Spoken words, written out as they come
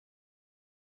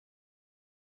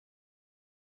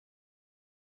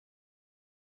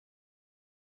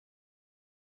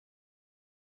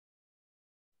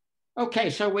Okay,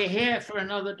 so we're here for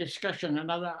another discussion,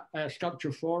 another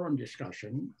sculpture forum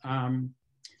discussion.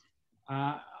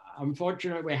 Uh,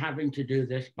 Unfortunately, we're having to do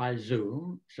this by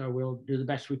Zoom, so we'll do the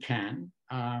best we can.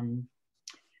 And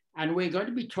we're going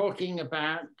to be talking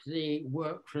about the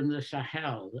work from the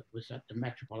Sahel that was at the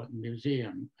Metropolitan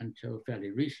Museum until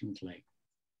fairly recently.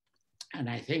 And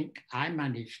I think I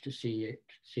managed to see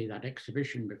that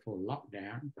exhibition before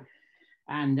lockdown.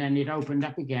 And then it opened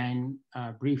up again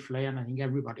briefly, and I think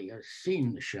everybody has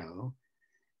seen the show.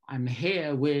 I'm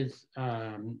here with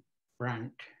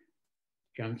Brandt,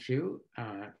 Junceau,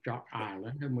 Jock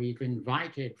Ireland, and we've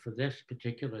invited for this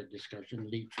particular discussion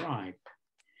Lee Tribe.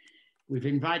 We've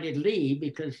invited Lee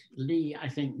because Lee, I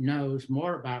think, knows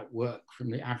more about work from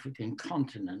the African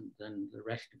continent than the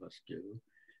rest of us do.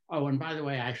 Oh, and by the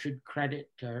way, I should credit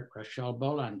Rachael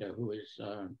Bohlander, who is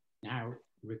now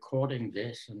recording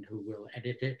this and who will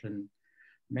edit it and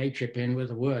may chip in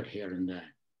with a word here and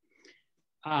there.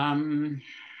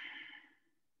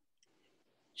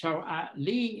 So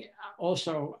Lee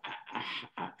also,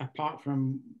 apart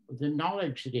from the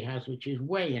knowledge that he has, which is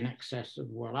way in excess of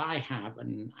what I have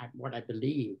and what I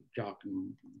believe Jock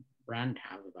and Brandt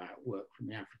have about work from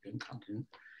the African continent,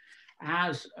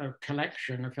 has a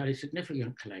collection, a fairly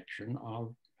significant collection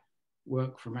of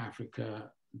work from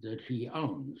Africa that he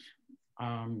owns.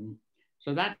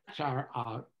 So that's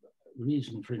our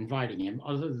reason for inviting him,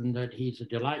 other than that he's a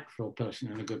delightful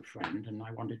person and a good friend, and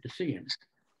I wanted to see him.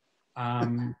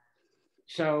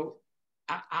 So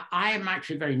I am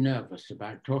actually very nervous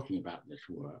about talking about this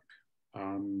work.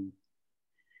 I'm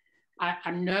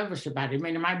nervous about it. I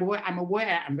mean,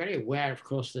 I'm very aware, of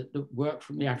course, that the work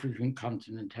from the African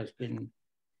continent has been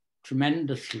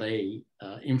tremendously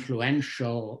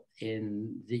influential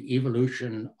in the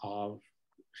evolution of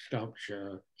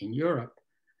sculpture in Europe,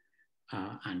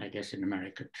 and I guess in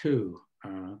America too,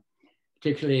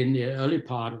 particularly in the early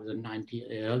part of the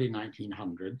early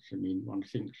 1900s. I mean, one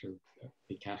thinks of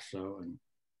Picasso,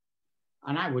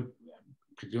 and I would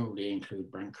presumably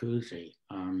include Brancusi.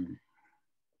 And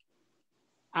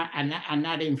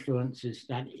that influence is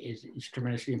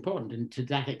tremendously important. And to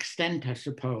that extent, I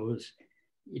suppose,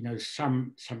 you know,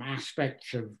 some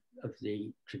aspects of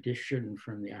the tradition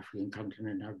from the African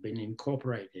continent have been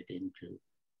incorporated into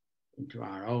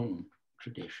our own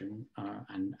tradition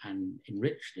and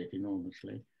enriched it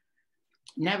enormously.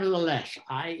 Nevertheless,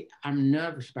 I am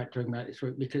nervous about talking about this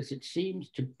work because it seems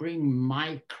to bring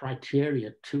my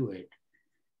criteria to it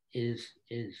is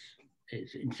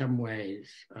in some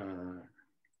ways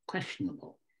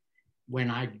questionable,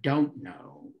 when I don't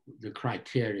know the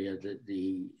criteria that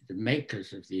the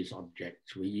makers of these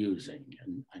objects were using,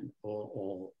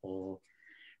 or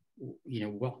you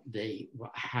know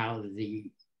how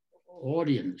the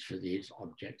audience for these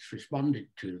objects responded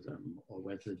to them, or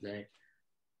whether the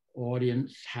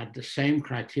audience had the same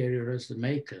criteria as the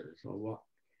makers, or what,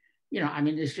 you know. I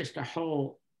mean, there's just a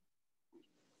whole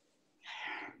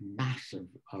mass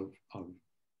of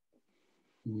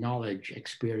knowledge,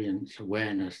 experience,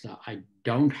 awareness that I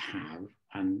don't have,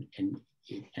 and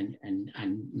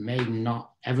may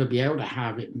not ever be able to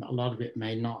have it. A lot of it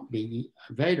may not be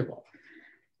available,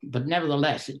 but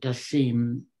nevertheless, it does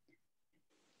seem,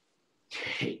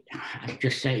 I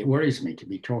just say, it worries me to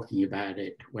be talking about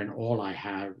it when all I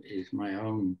have is my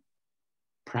own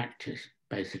practice,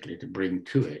 basically, to bring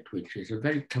to it, which is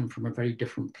come from a very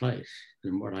different place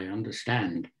than what I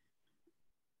understand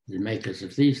the makers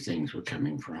of these things were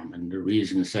coming from, and the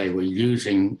reasons they were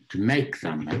using to make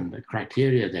them, and the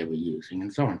criteria they were using,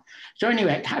 and so on. So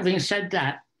anyway, having said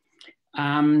that,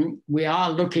 we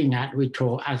are looking at,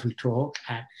 as we talk,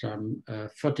 at some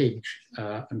footage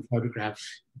and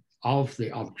photographs of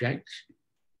the objects.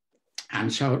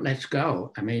 And so let's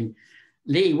go. I mean,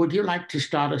 Lee, would you like to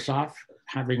start us off,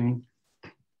 having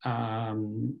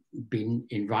been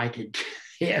invited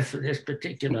here for this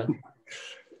particular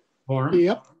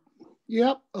forum?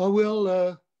 Yep, I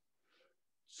will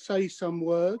say some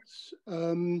words.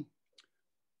 I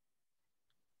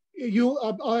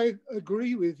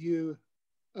agree with you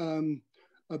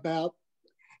about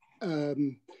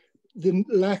the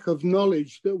lack of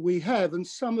knowledge that we have, and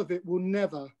some of it will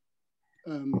never,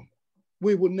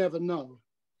 we will never know.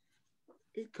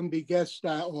 It can be guessed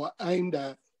at or aimed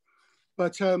at,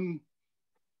 but so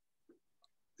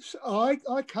I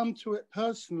come to it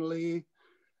personally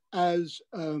as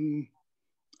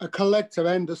a collector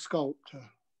and a sculptor.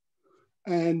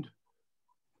 And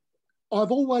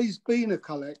I've always been a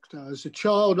collector. As a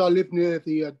child, I lived near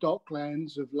the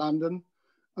docklands of London,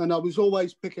 and I was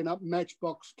always picking up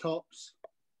matchbox tops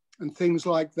and things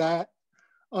like that.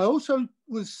 I also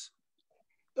was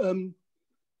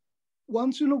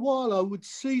once in a while I would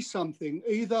see something,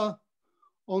 either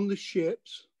on the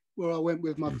ships where I went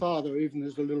with my father, even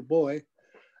as a little boy,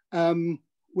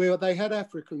 where they had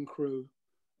African crew.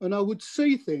 And I would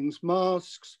see things,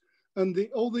 masks, and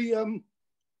all the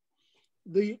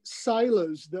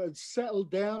sailors that had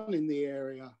settled down in the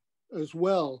area as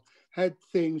well had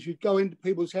things. You'd go into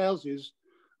people's houses,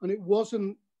 and it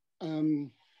wasn't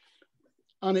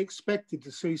unexpected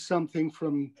to see something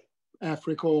from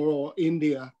Africa or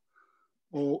India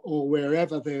or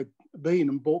wherever they'd been,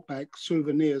 and brought back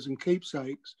souvenirs and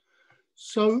keepsakes.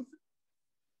 So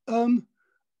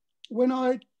when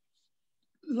I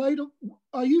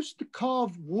used to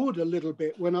carve wood a little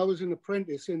bit when I was an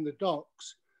apprentice in the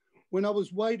docks. When I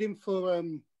was waiting for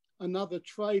another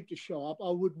trade to show up, I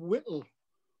would whittle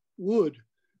wood.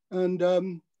 And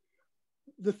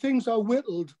the things I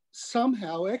whittled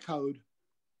somehow echoed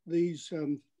these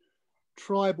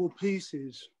tribal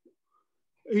pieces.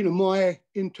 You know, my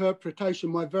interpretation,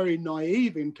 my very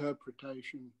naive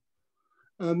interpretation.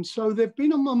 So they've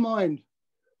been on my mind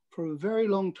for a very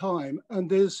long time. And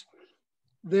there's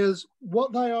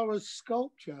what they are as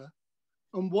sculpture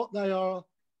and what they are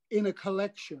in a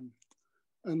collection,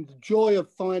 and the joy of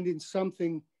finding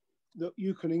something that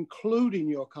you can include in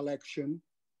your collection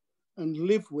and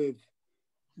live with.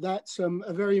 That's a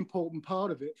very important part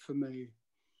of it for me.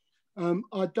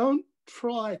 I don't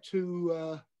try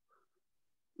to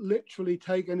literally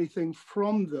take anything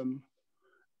from them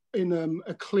in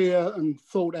a clear and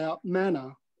thought out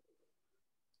manner.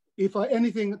 If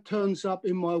anything that turns up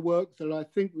in my work that I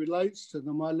think relates to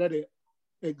them, I let it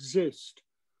exist.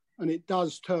 And it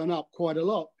does turn up quite a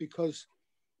lot, because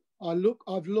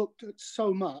I've looked at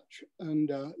so much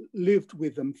and lived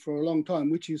with them for a long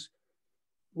time, which is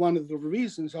one of the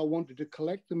reasons I wanted to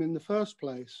collect them in the first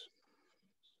place.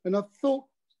 And I've thought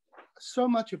so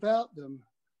much about them,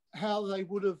 how they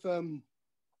would have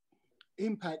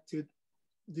impacted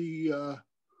the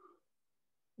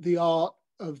art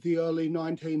of the early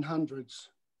 1900s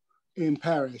in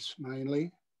Paris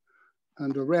mainly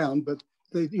and around, but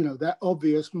that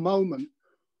obvious moment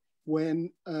when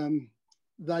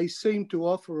they seem to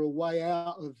offer a way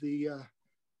out of the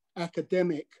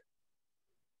academic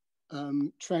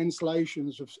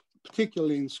translations of,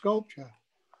 particularly in sculpture,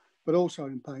 but also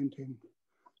in painting.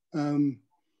 And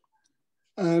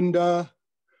I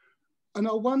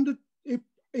wondered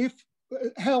if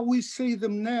how we see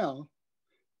them now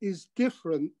is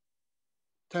different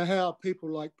to how people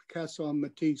like Picasso and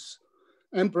Matisse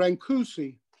and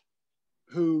Brancusi,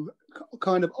 who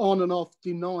kind of on and off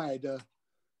denied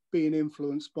being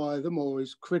influenced by them, or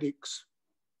his critics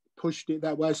pushed it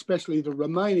that way, especially the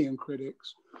Romanian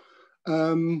critics.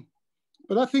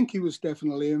 But I think he was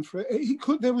definitely in for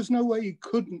it. There was no way he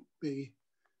couldn't be,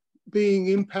 being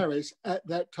in Paris at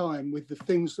that time with the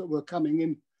things that were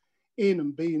coming in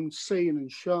and being seen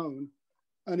and shown,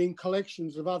 and in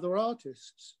collections of other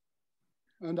artists.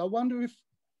 And I wonder if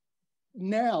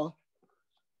now,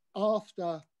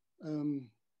 after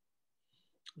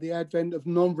the advent of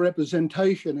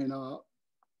non-representation in art,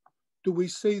 do we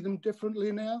see them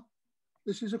differently now?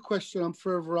 This is a question I'm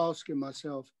forever asking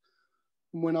myself.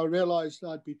 And when I realized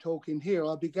I'd be talking here,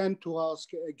 I began to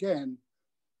ask it again.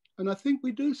 And I think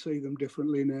we do see them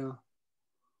differently now.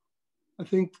 I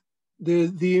think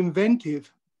the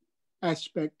inventive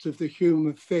aspect of the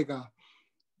human figure,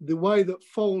 the way that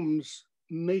forms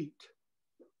meet,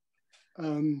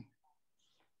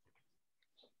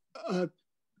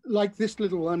 like this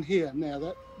little one here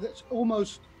now, that's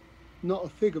almost not a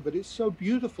figure, but it's so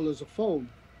beautiful as a form.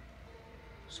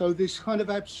 So this kind of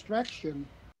abstraction,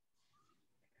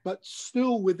 but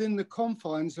still within the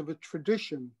confines of a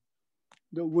tradition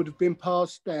that would have been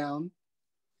passed down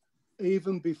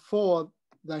even before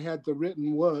they had the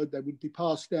written word. They would be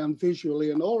passed down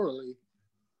visually and orally.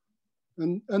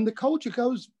 And the culture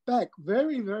goes back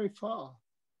very, very far.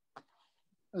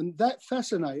 And that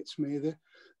fascinates me.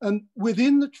 And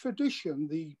within the tradition,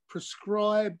 the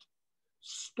prescribed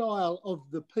style of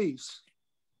the piece,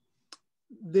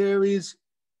 there is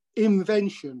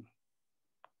invention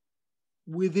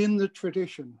within the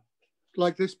tradition.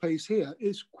 Like this piece here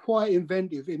is quite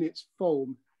inventive in its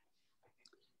form,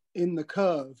 in the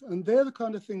curve. And they're the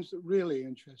kind of things that really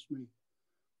interest me.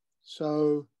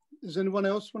 So does anyone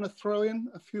else want to throw in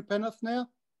a few penneth now?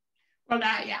 Well,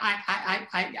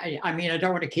 I mean, I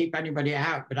don't want to keep anybody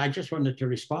out, but I just wanted to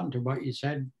respond to what you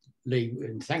said, Lee,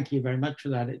 and thank you very much for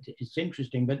that. It's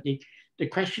interesting, but the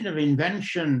question of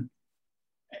invention,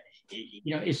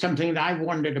 is something that I've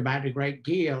wondered about a great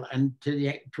deal, and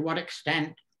to what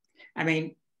extent. I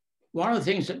mean, one of the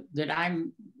things that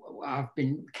I've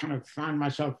been kind of found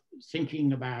myself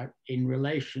thinking about in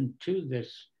relation to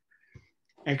this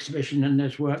exhibition and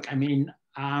this work, I mean,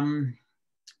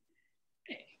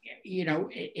 you know,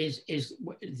 is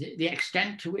the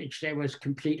extent to which there was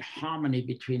complete harmony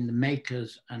between the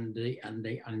makers and the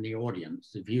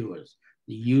audience, the viewers,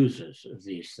 the users of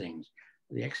these things,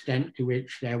 the extent to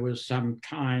which there was some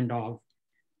kind of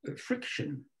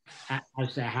friction,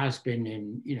 as there has been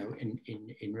in, you know,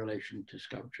 in relation to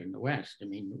sculpture in the West. I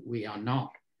mean, we are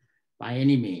not by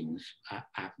any means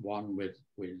at one with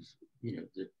you know,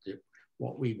 the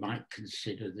what we might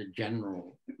consider the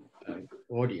general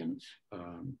audience.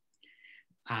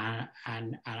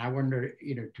 And I wonder,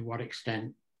 you know, to what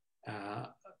extent,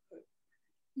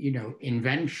 you know,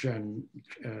 invention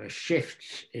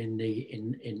shifts in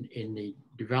the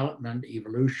development,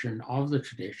 evolution of the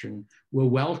tradition were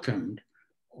welcomed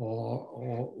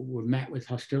or were met with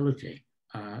hostility,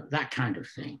 that kind of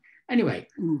thing. Anyway,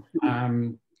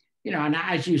 you know, and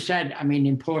as you said, I mean,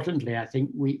 importantly, I think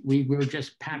we will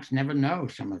just perhaps never know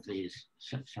some of these,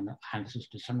 some answers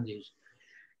to some of these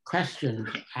questions,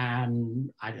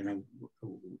 and I don't know,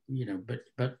 you know,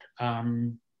 but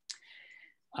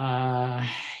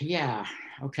yeah,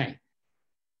 okay.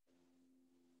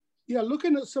 Yeah,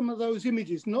 looking at some of those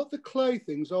images, not the clay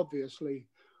things, obviously,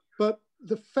 but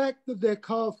the fact that they're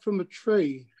carved from a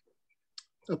tree,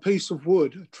 a piece of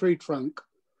wood, a tree trunk,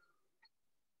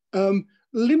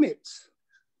 limits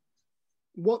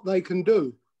what they can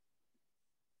do.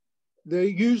 They're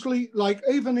usually, like,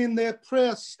 even in their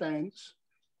prayer stance,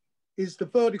 is the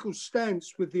vertical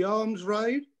stance with the arms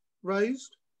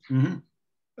raised. Mm-hmm.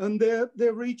 And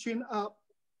they're reaching up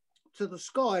to the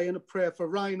sky in a prayer for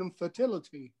rain and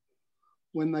fertility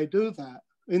when they do that.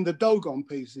 In the Dogon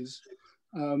pieces,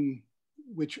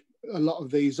 which a lot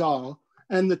of these are,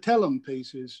 and the Telem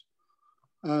pieces,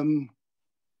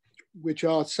 which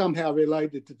are somehow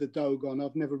related to the Dogon.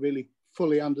 I've never really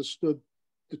fully understood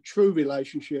the true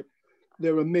relationship.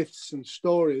 There are myths and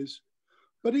stories,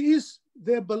 but it is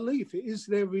their belief, it is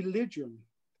their religion.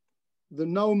 The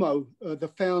Nomo, the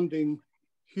founding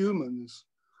humans.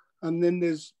 And then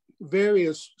there's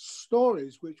various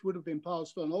stories which would have been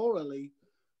passed on orally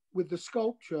with the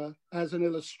sculpture as an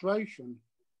illustration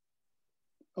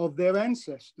of their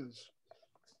ancestors.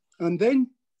 And then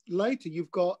later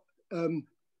you've got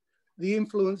the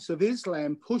influence of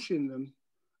Islam pushing them,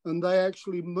 and they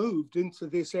actually moved into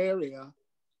this area.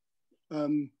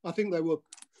 I think they were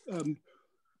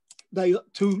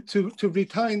to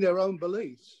retain their own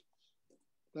beliefs.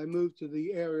 They moved to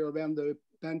the area around the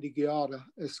Bandigiara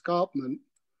escarpment,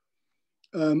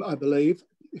 I believe,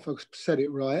 if I said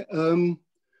it right,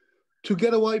 to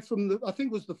get away from the, I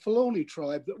think it was the Fulani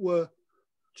tribe that were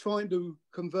trying to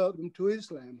convert them to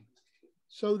Islam.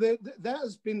 So that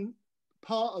has been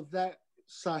part of that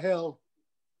Sahel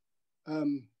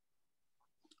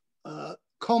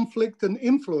conflict and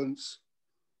influence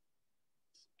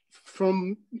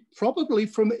probably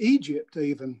from Egypt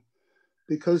even,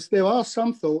 because there are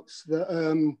some thoughts that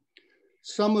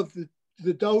some of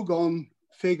the Dogon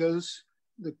figures,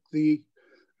 the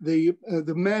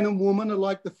man and woman are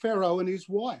like the pharaoh and his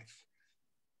wife.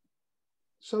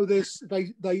 So there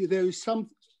is some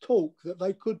talk that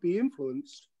they could be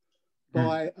influenced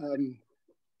by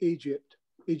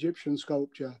Egyptian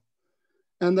sculpture.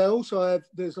 And they also have,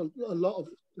 there's a lot of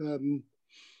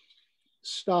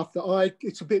stuff that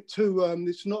it's a bit too,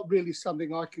 it's not really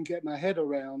something I can get my head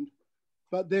around,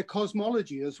 but their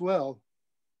cosmology as well.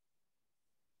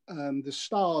 The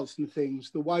stars and things,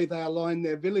 the way they align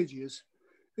their villages.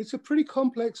 It's a pretty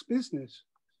complex business.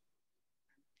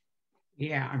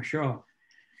 Yeah, I'm sure.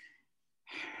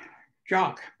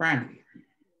 Jock, Brandt.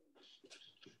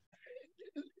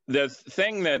 The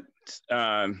thing that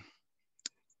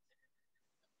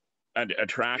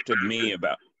attracted me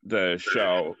about the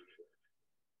show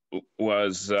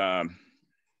was the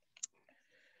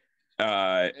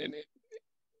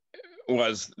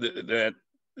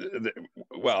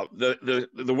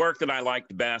work that I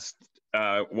liked best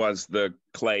was the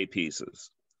clay pieces,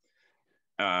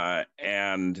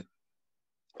 and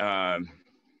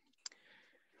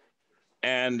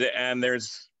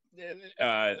there's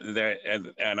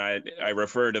I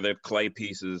refer to the clay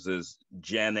pieces as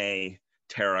Gene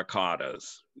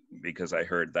terracottas because I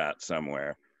heard that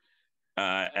somewhere.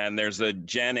 And there's a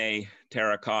Gene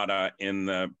terracotta in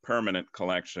the permanent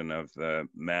collection of the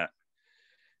Met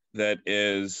that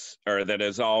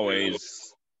has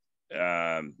always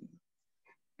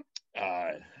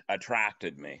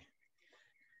attracted me.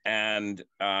 And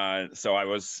so I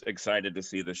was excited to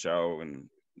see the show and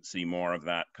see more of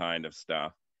that kind of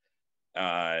stuff.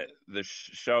 The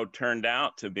show turned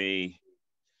out to be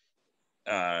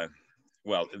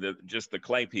well, just the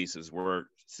clay pieces were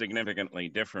significantly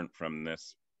different from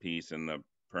this piece in the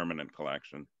permanent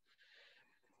collection.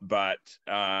 But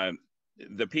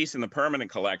the piece in the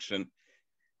permanent collection,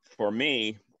 for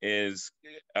me, is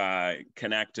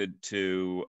connected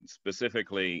to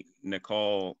specifically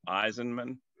Nicole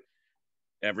Eisenman.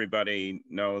 Everybody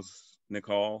knows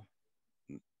Nicole.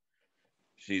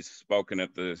 She's spoken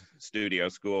at the studio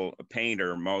school, a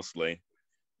painter mostly,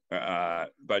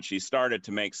 but she started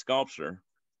to make sculpture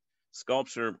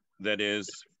that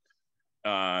is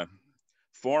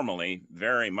formally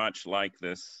very much like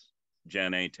this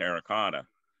Genet terracotta.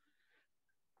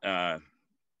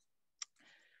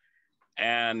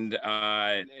 And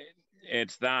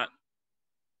it's that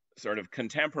sort of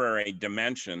contemporary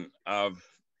dimension of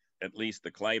at least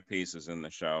the clay pieces in the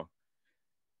show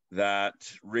that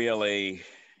really,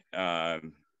 I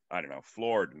don't know,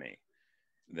 floored me,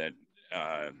 that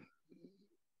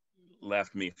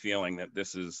left me feeling that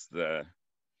this is the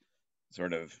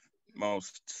sort of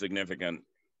most significant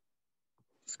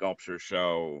sculpture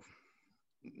show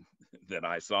that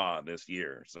I saw this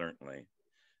year, certainly.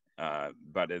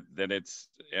 But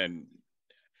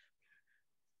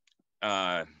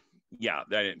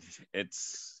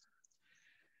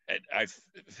I've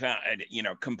found, you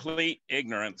know, complete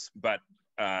ignorance, but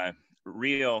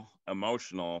real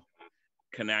emotional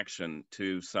connection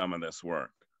to some of this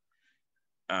work.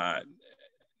 And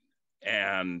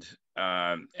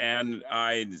I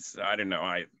don't know,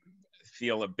 I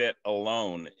feel a bit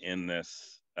alone in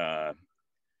this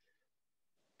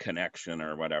connection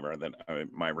or whatever, that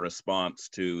my response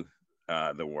to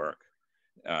the work.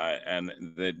 And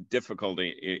the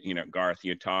difficulty, you know, Garth,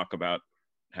 you talk about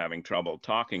having trouble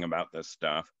talking about this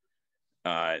stuff.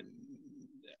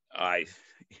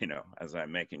 You know, as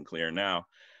I'm making clear now,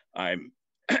 I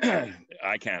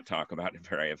can't talk about it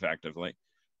very effectively,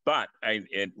 but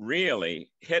it really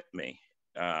hit me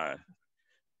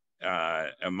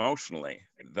emotionally,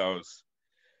 those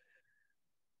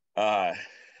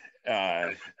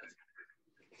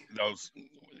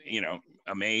you know,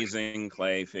 amazing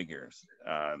clay figures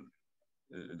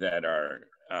that are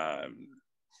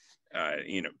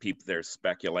you know, there's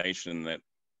speculation that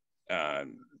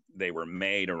they were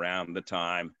made around the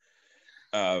time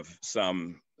of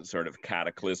some sort of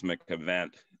cataclysmic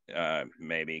event,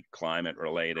 maybe climate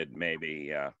related,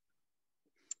 maybe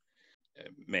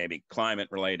climate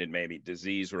related, maybe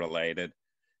disease related,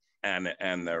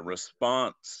 and the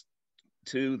response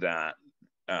to that,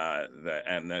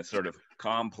 the sort of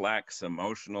complex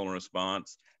emotional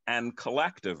response and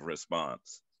collective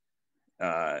response.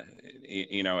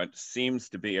 You know, it seems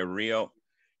to be a real,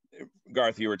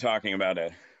 Garth, you were talking about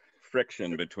a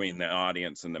friction between the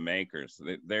audience and the makers.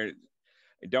 They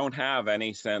don't have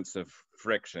any sense of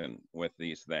friction with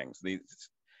these things. These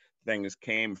things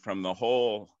came from the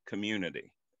whole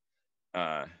community.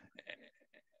 And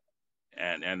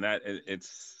that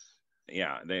it's,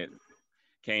 yeah, they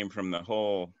came from the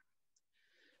whole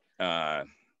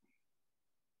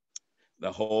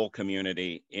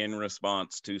community in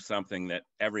response to something that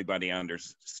everybody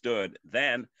understood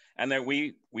then, and that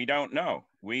we don't know.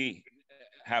 We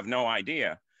have no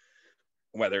idea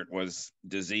whether it was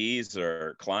disease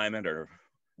or climate or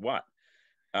what.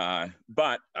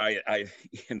 But I,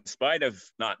 in spite of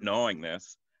not knowing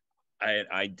this,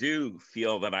 I do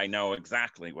feel that I know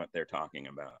exactly what they're talking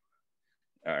about.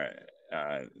 That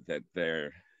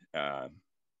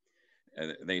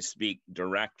they speak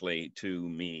directly to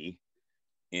me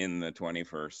in the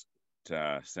 21st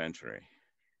century.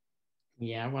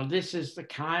 Yeah, well, this is the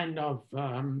kind of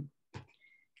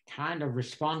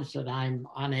response that I'm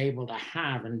unable to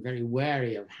have and very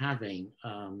wary of having,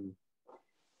 and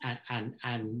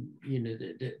you know,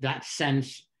 that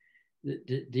sense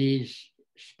that these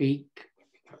speak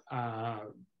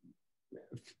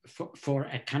for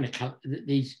a kind of,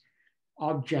 these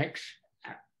objects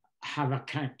have a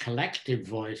kind of collective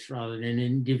voice rather than an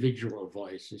individual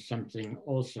voice, is something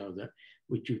also that,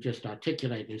 which you just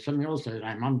articulated, something also that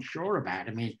I'm unsure about.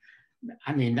 I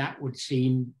mean, that would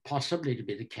seem possibly to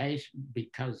be the case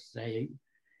because they,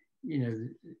 you know,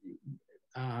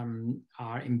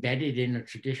 are embedded in a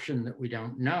tradition that we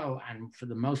don't know, and for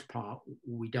the most part,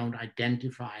 we don't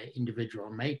identify individual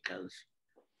makers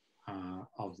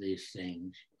of these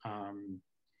things.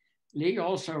 Lee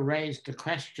also raised the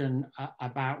question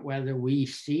about whether we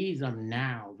see them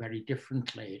now very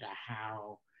differently to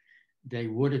how they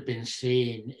would have been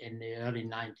seen in the early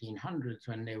 1900s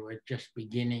when they were just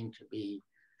beginning to be,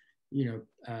 you know,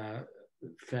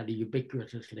 fairly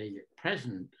ubiquitously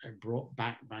present, brought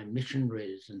back by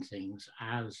missionaries and things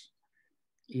as,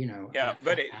 you know, yeah,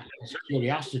 as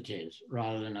curiosities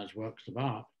rather than as works of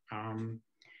art.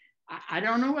 I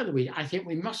don't know whether I think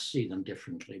we must see them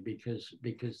differently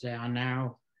because they are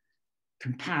now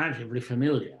comparatively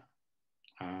familiar.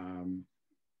 And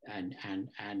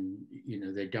you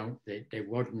know, they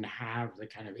wouldn't have the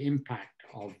kind of impact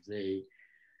of the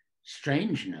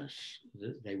strangeness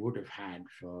that they would have had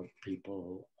for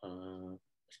people,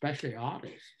 especially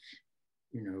artists,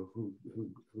 you know, who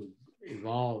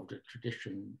evolved a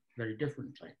tradition very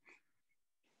differently.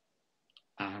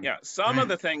 Yeah, some of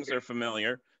the things are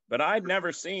familiar, but I'd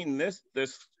never seen this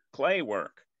clay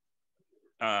work,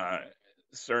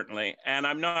 certainly, and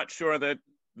I'm not sure that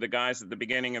the guys at the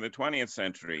beginning of the 20th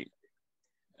century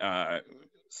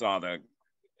saw the,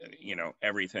 you know,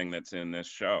 everything that's in this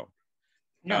show.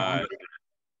 No.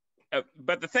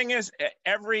 But the thing is,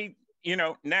 every, you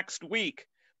know, next week,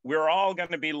 we're all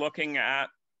going to be looking at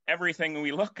everything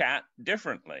we look at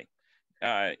differently.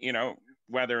 You know,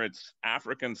 whether it's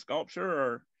African sculpture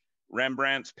or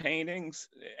Rembrandt's paintings,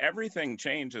 everything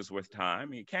changes with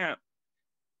time. You can't,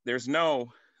 there's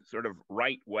no sort of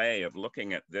right way of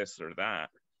looking at this or that.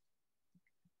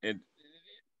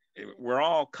 We're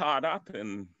all caught up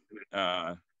in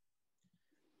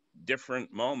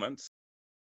different moments.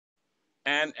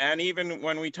 And even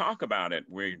when we talk about it,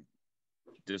 we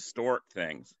distort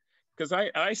things. Because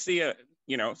I see,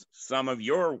 you know, some of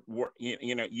your work,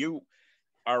 you know, you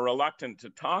are reluctant to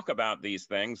talk about these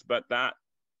things, but that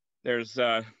there's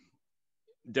a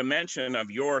dimension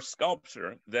of your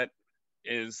sculpture that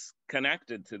is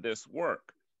connected to this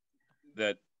work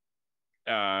that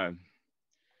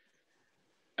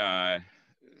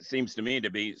seems to me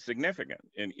to be significant.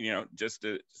 And, you know, just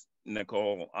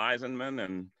Nicole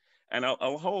Eisenman and a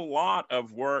whole lot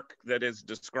of work that is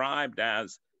described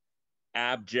as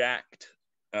abject,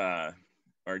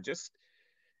 or just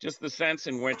the sense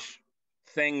in which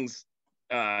things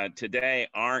today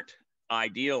aren't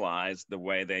idealized the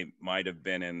way they might have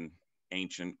been in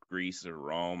ancient Greece or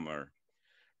Rome or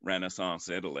Renaissance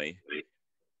Italy.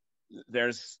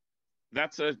 That's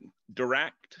a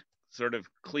direct, sort of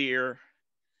clear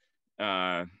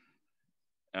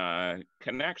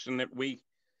connection that we,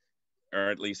 or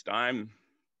at least I'm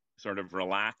sort of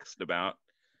relaxed about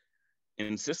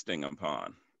insisting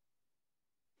upon.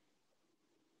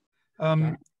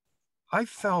 I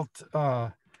felt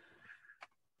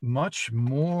much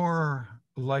more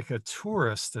like a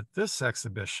tourist at this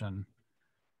exhibition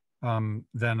than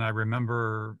I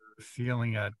remember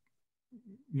feeling at,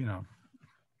 you know,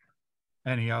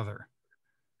 any other.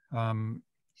 And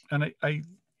I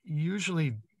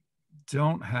usually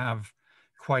don't have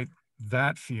quite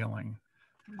that feeling,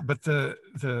 but the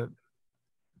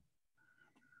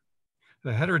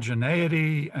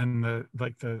heterogeneity and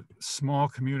the small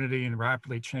community and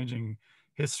rapidly changing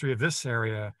history of this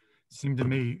area seemed to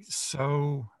me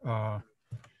so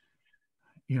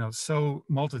you know, so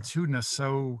multitudinous,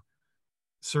 so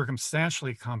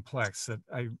circumstantially complex that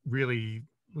I really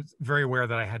was very aware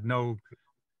that I had no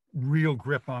real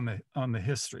grip on the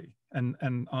history and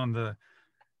on the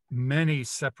many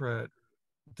separate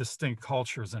distinct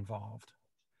cultures involved.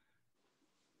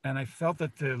 And I felt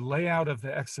that the layout of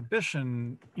the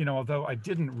exhibition, you know, although I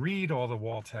didn't read all the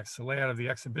wall text, the layout of the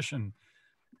exhibition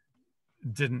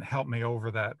didn't help me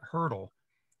over that hurdle.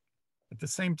 At the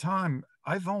same time,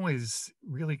 I've always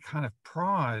really kind of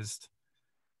prized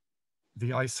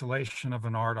the isolation of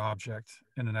an art object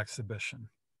in an exhibition,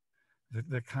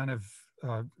 the kind of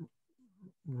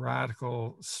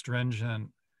radical, stringent,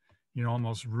 you know,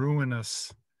 almost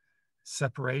ruinous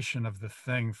separation of the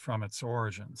thing from its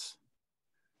origins.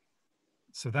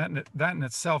 So that in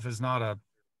itself is not a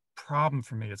problem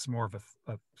for me. It's more of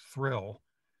a thrill.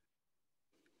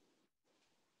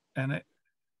 And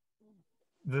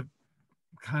the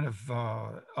kind of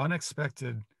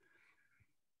unexpected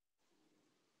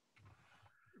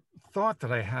thought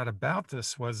that I had about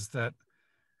this was that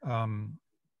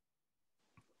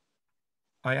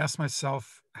I asked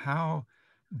myself, how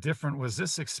different was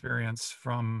this experience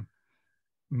from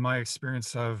my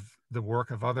experience of the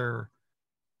work of other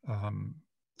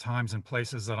times and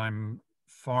places that I'm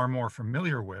far more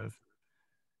familiar with?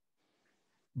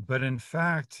 But in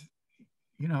fact,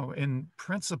 you know, in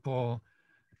principle,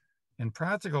 in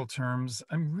practical terms,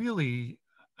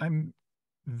 I'm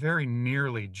very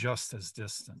nearly just as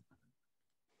distant.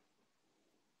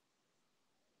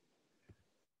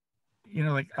 You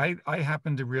know, like I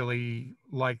happen to really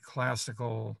like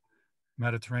classical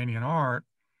Mediterranean art,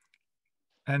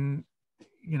 and,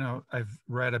 you know, I've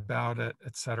read about it,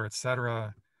 et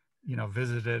cetera, you know,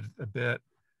 visited a bit.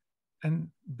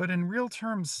 But in real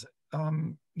terms,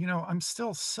 you know, I'm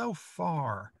still so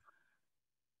far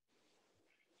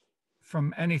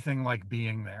from anything like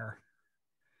being there.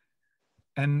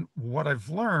 And what I've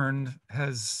learned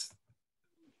has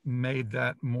made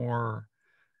that more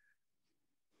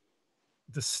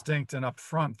distinct and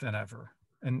upfront than ever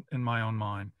in my own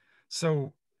mind.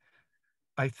 So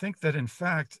I think that in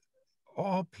fact,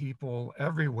 all people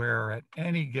everywhere at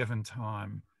any given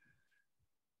time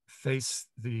face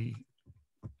the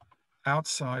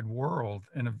outside world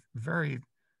in a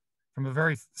from a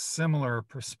very similar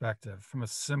perspective, from a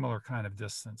similar kind of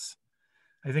distance.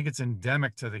 I think it's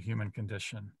endemic to the human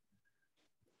condition.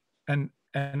 And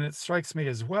it strikes me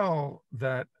as well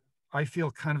that I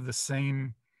feel kind of the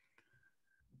same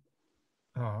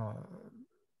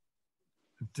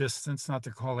distance, not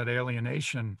to call it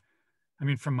alienation. I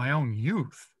mean, from my own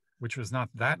youth, which was not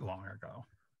that long ago.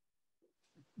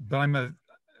 But I'm a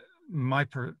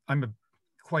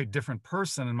quite different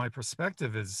person, and my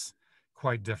perspective is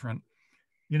quite different.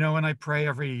 You know, and I pray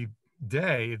every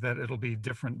day that it'll be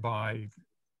different by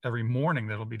every morning,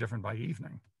 that it'll be different by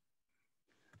evening.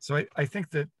 So I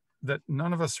think that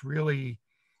none of us really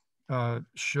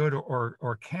should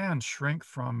or can shrink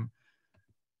from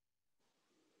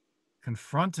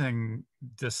confronting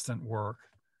distant work,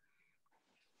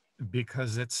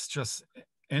 because it's just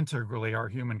integrally our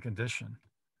human condition.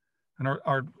 And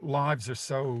our lives are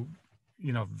so,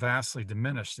 you know, vastly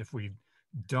diminished if we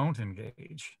don't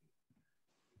engage.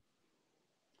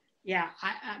 Yeah,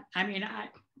 I mean,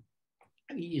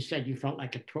 you said you felt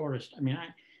like a tourist. I mean, I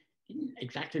didn't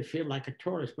exactly feel like a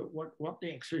tourist, but what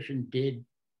the exhibition did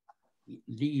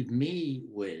leave me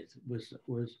with was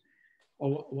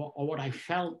or what I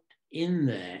felt in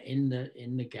there in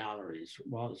the galleries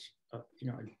was you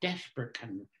know, a desperate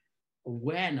kind of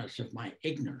awareness of my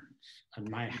ignorance and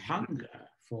my hunger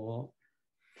for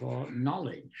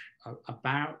knowledge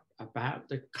about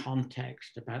the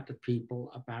context, about the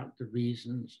people, about the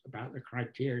reasons, about the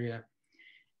criteria,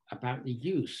 about the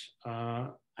use. I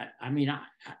mean,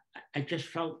 I just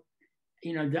felt,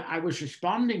 you know, that I was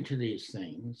responding to these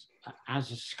things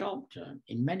as a sculptor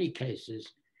in many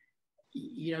cases,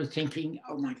 you know, thinking,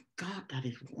 oh my God, that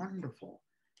is wonderful.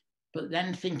 But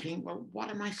then thinking, well, what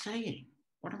am I saying?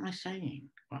 What am I saying?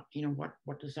 Well, you know,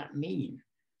 what does that mean?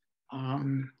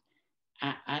 And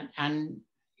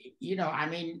you know, I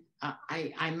mean,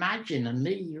 I imagine, and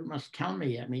Lee, you must tell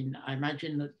me, I mean, I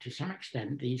imagine that to some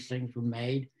extent these things were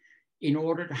made in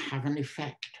order to have an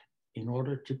effect, in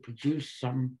order to produce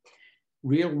some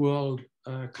real world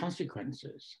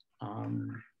consequences.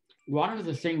 One of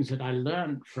the things that I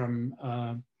learned from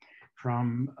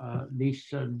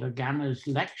Lisa Dagana's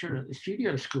lecture at the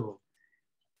studio school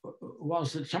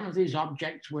was that some of these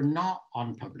objects were not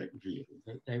on public view,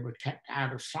 that they were kept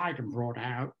out of sight and brought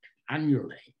out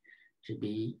annually to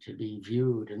be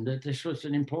viewed, and that this was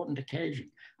an important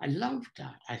occasion. I loved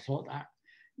that. I thought that,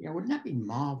 you know, wouldn't that be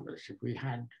marvelous if we,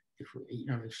 you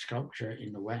know, if sculpture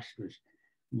in the West was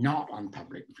not on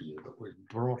public view, but was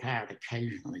brought out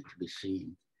occasionally to be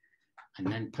seen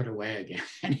and then put away again.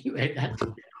 Anyway, that's,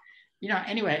 you know,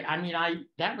 anyway, I mean,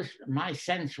 that was my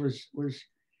sense was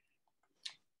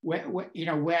where you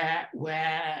know, where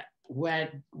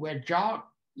Jock,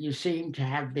 you seem to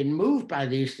have been moved by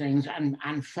these things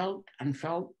and felt,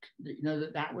 you know,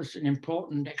 that was an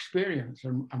important experience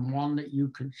and one that you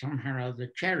could somehow or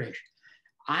other cherish.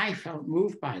 I felt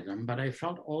moved by them, but I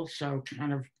felt also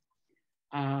kind of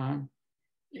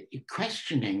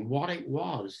questioning what it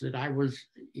was that I was,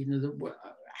 you know,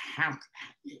 how,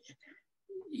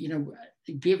 you know,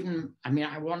 given, I mean,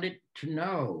 I wanted to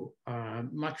know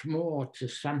much more to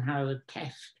somehow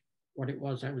test what it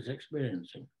was I was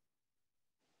experiencing.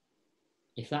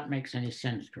 If that makes any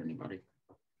sense to anybody.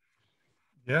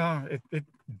 Yeah, it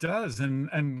does.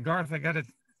 And Garth, I got to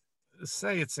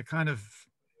say, it's a kind of,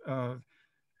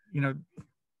 you know,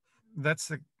 that's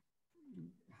the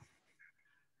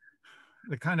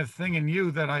kind of thing in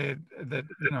you that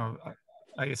you know,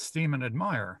 I esteem and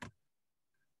admire.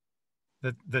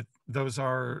 That those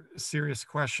are serious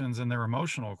questions and they're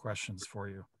emotional questions for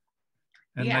you,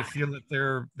 and yeah. I feel that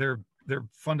they're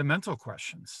fundamental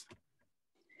questions.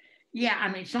 Yeah, I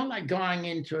mean, it's not like going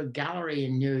into a gallery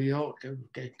in New York,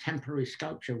 a temporary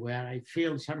sculpture, where I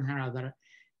feel somehow that,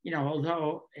 you know,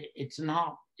 although it's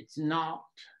not,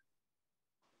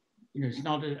 you know, it's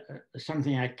not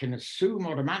something I can assume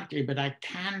automatically, but I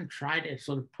can try to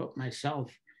sort of put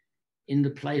myself in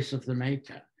the place of the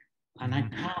maker, and I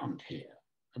can't here,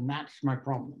 and that's my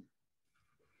problem.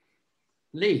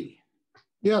 Lee.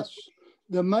 Yes,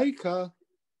 the maker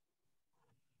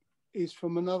is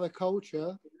from another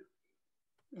culture,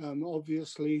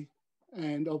 obviously,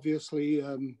 and obviously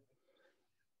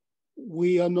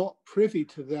we are not privy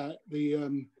to that.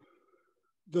 The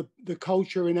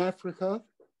culture in Africa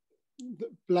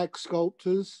black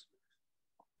sculptors,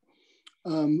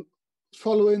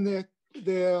 following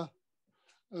the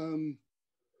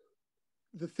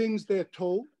things they're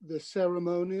taught, the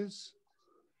ceremonies,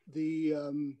 the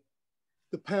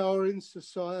power in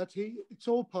society. It's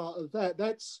all part of that.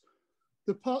 That's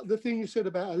the thing you said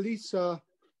about Elisa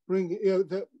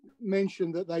that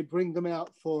mentioned that they bring them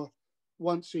out for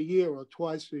once a year or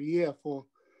twice a year for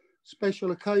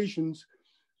special occasions,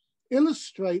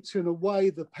 illustrates in a way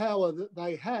the power that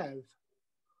they have.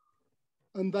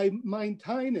 And they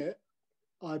maintain it,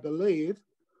 I believe,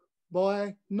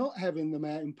 by not having them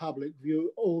out in public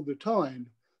view all the time.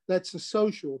 That's a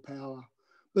social power.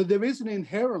 But there is an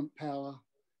inherent power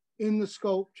in the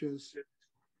sculptures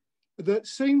that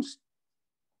seems,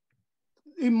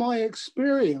 in my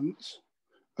experience,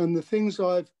 and the things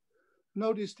I've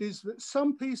noticed, is that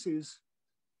some pieces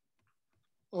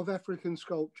of African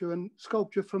sculpture and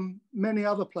sculpture from many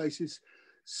other places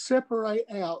separate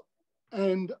out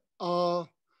and are,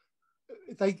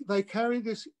 they carry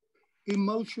this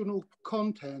emotional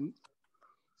content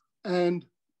and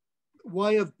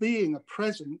way of being, a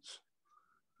presence,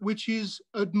 which is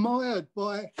admired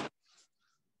by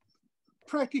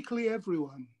practically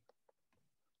everyone.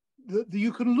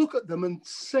 You can look at them and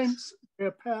sense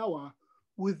their power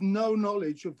with no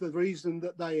knowledge of the reason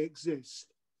that they exist.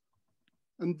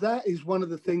 And that is one of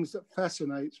the things that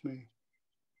fascinates me.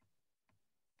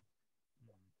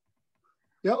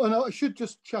 Yeah, and I should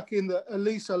just chuck in that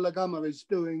Elisa Lagama is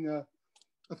doing a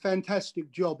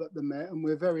fantastic job at the Met, and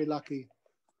we're very lucky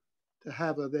to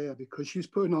have her there because she's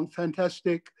putting on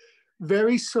fantastic,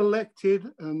 very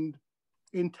selected and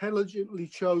intelligently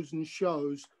chosen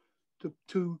shows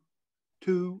to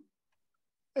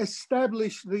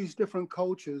establish these different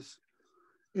cultures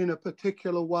in a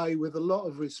particular way with a lot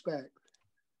of respect.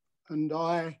 And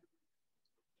I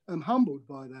am humbled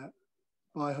by that,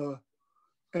 by her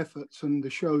efforts and the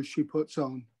shows she puts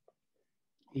on.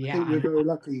 Yeah, I think we're very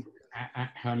lucky.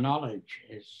 Her knowledge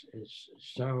is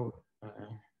so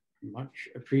much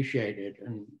appreciated,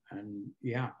 and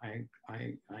yeah, I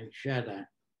share that.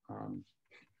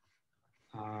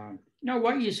 No,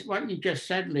 what you just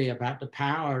said, Lee, about the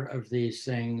power of these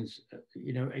things,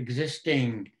 you know,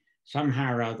 existing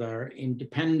somehow or other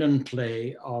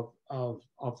independently of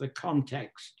the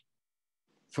context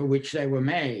for which they were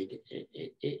made,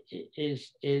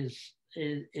 is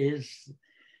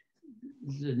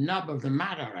the nub of the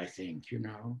matter, I think. You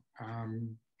know,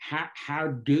 how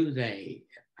do they?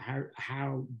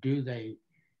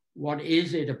 What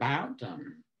is it about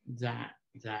them that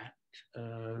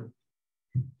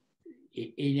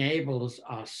it enables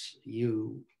us,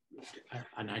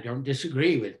 and I don't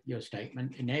disagree with your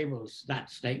statement, enables that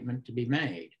statement to be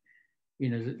made? You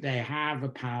know, that they have a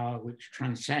power which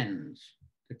transcends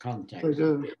the context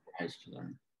that it applies to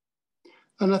them.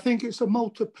 And I think it's a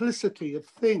multiplicity of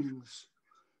things,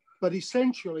 but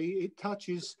essentially it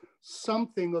touches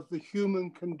something of the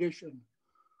human condition,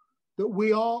 that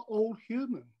we are all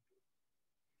human.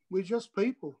 We're just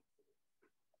people.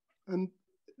 And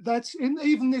that's in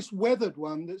even this weathered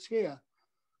one that's here.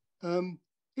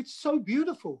 It's so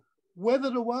beautiful,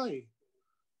 weathered away.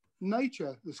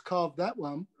 Nature has carved that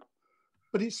one,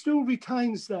 but it still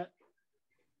retains that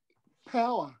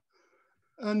power.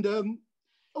 And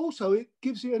also it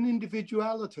gives it an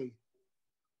individuality.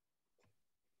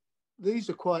 These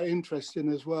are quite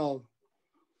interesting as well,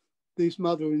 these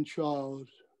mother and child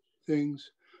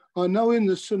things. I know in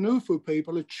the Sanufu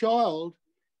people, a child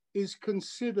is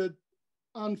considered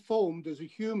unformed as a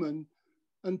human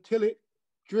until it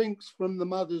drinks from the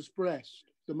mother's breast,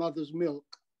 the mother's milk.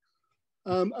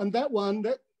 And that one,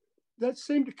 that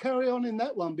seemed to carry on in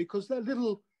that one, because that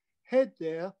little head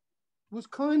there was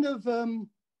kind of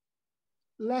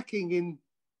lacking in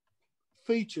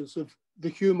features of the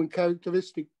human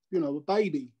characteristic, you know, a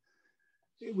baby.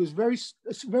 It was a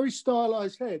very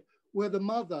stylized head where the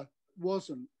mother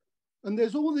wasn't. And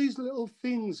there's all these little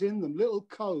things in them, little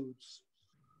codes,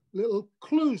 little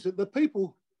clues that the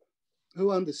people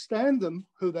who understand them,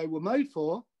 who they were made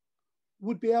for,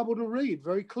 would be able to read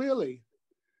very clearly.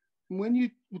 And when you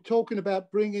were talking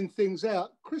about bringing things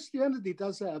out, Christianity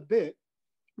does that a bit,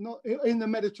 not in the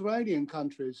Mediterranean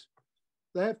countries.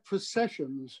 They have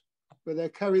processions where they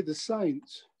carry the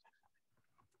saints.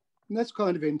 And that's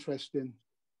kind of interesting.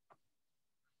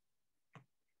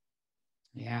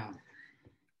 Yeah.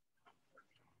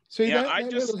 See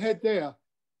that little head there?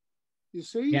 You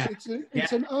see, yeah.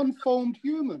 it's an unformed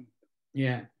human.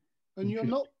 Yeah. And you're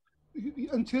not,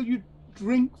 until you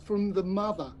drink from the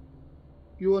mother,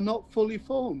 you are not fully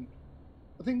formed.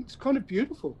 I think it's kind of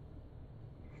beautiful.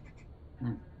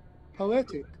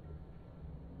 Poetic.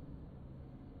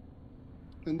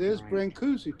 And there's Right.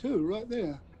 Brancusi too, right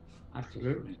there.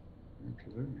 Absolutely.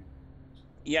 Absolutely.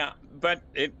 Yeah, but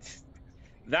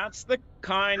that's the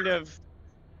kind of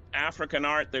African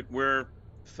art that we're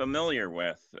familiar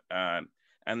with, and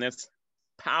this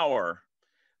power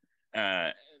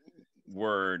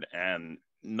word and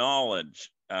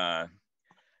knowledge.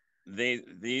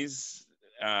 These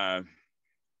I'm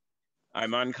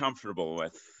uncomfortable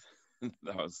with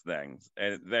those things.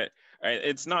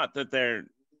 It's not that they're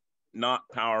not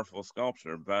powerful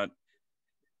sculpture, but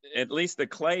at least the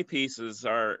clay pieces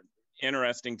are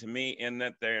interesting to me in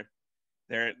that there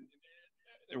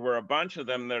were a bunch of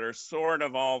them that are sort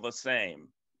of all the same,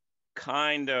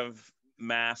 kind of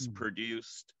mass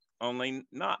produced, only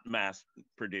not mass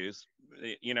produced.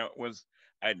 You know, it was,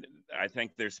 I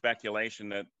think there's speculation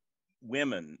that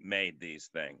women made these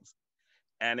things.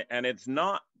 And it's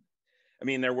not, I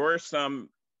mean, there were some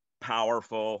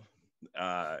powerful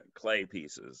clay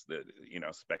pieces that, you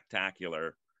know,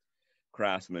 spectacular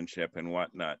craftsmanship and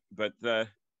whatnot, but the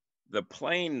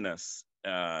plainness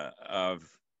of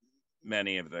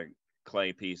many of the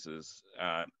clay pieces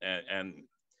and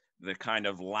the kind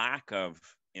of lack of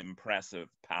impressive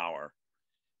power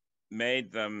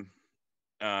made them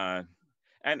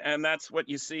and that's what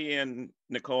you see in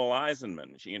Nicole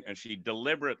Eisenman. She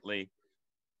deliberately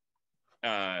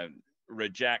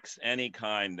rejects any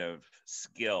kind of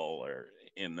skill or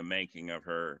in the making of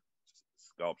her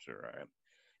sculpture.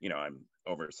 You know, I'm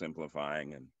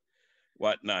oversimplifying and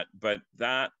whatnot, but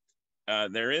that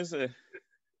there is a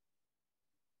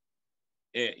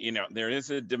there is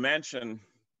a dimension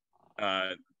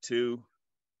to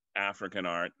African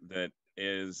art that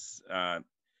is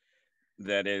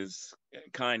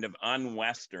kind of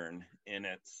un-Western in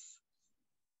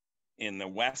the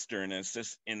Western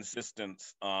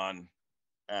insistence on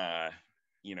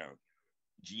you know,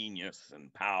 genius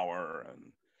and power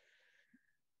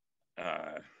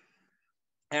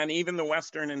and even the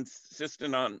Western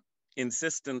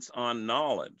insistence on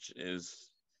knowledge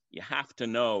is, you have to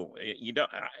know. You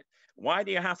don't. Why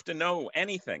do you have to know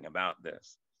anything about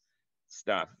this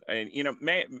stuff? And you know,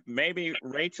 maybe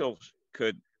Rachael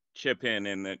could chip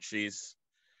in that she's,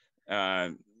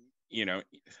 you know,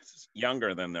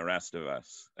 younger than the rest of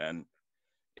us. And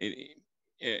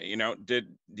you know, do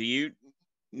you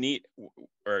need,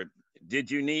 or did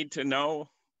you need to know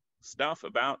stuff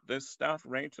about this stuff,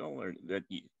 Rachael, or that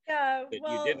you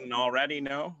didn't already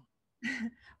know?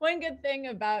 One good thing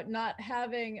about not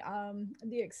having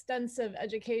the extensive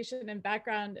education and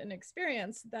background and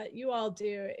experience that you all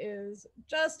do is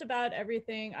just about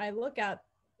everything I look at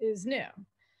is new.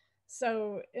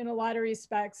 So in a lot of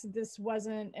respects, this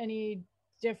wasn't any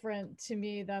different to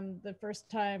me than the first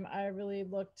time I really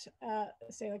looked at,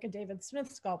 say, like a David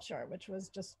Smith sculpture, which was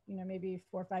just, you know, maybe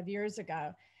 4 or 5 years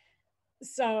ago.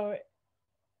 So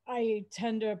I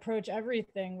tend to approach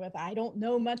everything with, I don't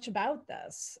know much about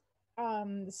this.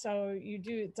 So you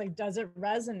do, it's like, does it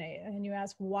resonate? And you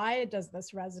ask, why does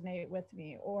this resonate with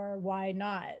me, or why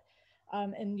not?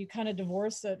 And you kind of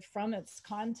divorce it from its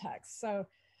context. So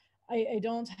I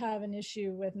don't have an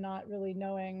issue with not really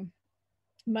knowing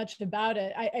much about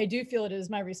it. I do feel it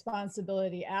is my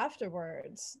responsibility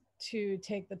afterwards to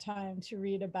take the time to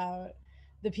read about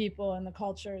the people and the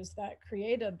cultures that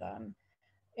created them,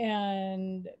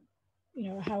 and you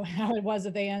know how it was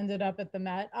that they ended up at the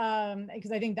Met,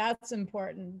 because I think that's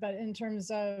important. But in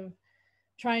terms of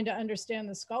trying to understand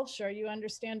the sculpture, you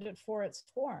understand it for its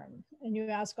form, and you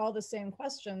ask all the same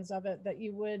questions of it that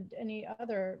you would any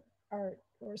other art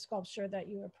or sculpture that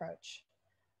you approach.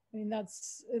 I mean,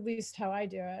 that's at least how I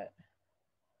do it.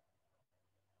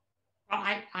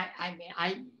 Well,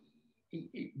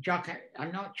 Jock,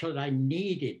 I'm not sure that I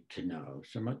needed to know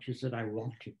so much as that I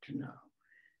wanted to know.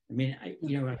 I mean,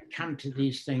 you know, I come to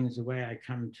these things the way I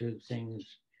come to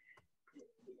things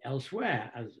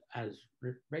elsewhere, as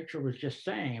Rachael was just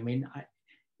saying. I mean,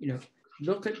 you know,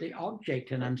 look at the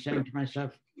object, and I'm saying to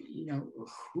myself, you know,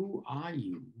 who are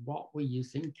you? What were you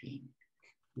thinking?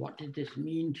 What did this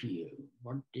mean to you?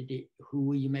 Who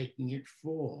were you making it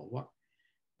for? What,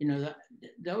 you know,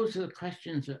 those are the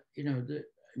questions that, you know,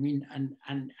 I mean, and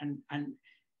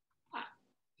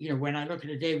you know, when I look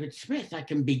at a David Smith, I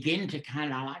can begin to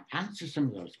kind of like answer some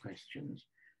of those questions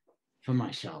for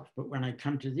myself. But when I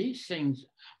come to these things,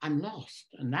 I'm lost.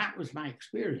 And that was my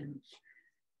experience.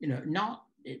 You know,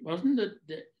 it wasn't that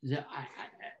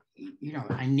you know,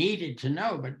 I needed to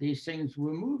know, but these things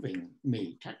were moving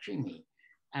me, touching me.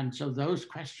 And so those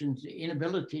questions, the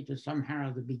inability to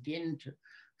somehow begin to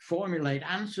formulate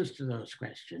answers to those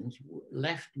questions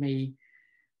left me,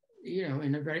 you know,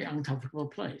 in a very uncomfortable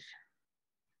place.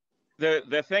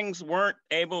 the things weren't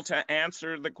able to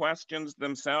answer the questions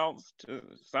themselves to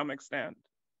some extent?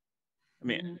 I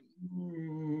mean,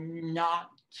 not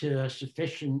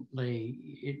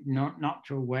sufficiently, not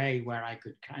to a way where I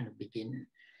could kind of begin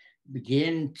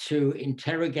to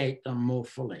interrogate them more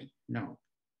fully. No.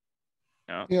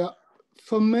 Yeah,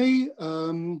 for me,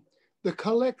 the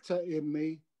collector in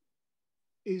me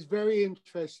is very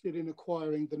interested in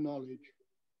acquiring the knowledge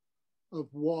of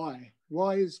why.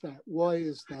 Why is that? Why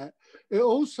is that? It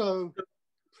also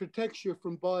protects you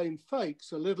from buying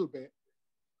fakes a little bit.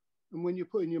 And when you're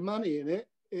putting your money in it,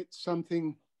 it's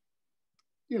something,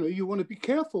 you know, you want to be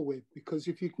careful with, because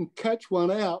if you can catch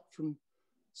one out from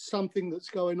something that's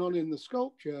going on in the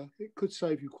sculpture, it could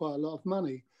save you quite a lot of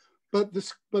money. But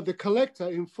the collector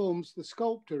informs the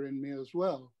sculptor in me as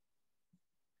well.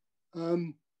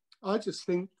 I just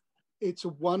think it's a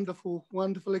wonderful,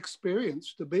 wonderful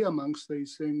experience to be amongst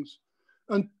these things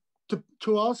and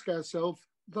to ask ourselves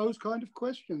those kind of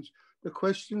questions, the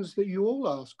questions that you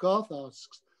all ask, Garth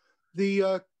asks.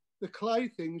 The clay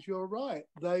things, you're right.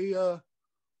 They,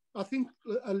 I think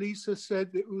Elisa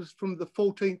said it was from the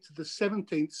 14th to the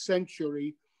 17th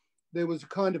century, there was a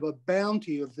kind of a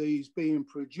bounty of these being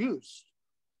produced.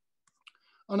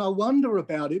 And I wonder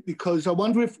about it, because I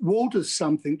wonder if water's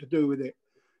something to do with it.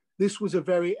 This was a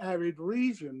very arid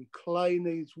region. Clay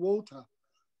needs water.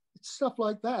 It's stuff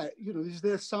like that. You know, is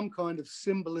there some kind of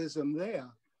symbolism there?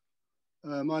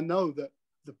 I know that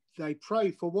they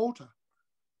pray for water.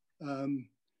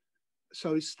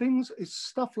 So it's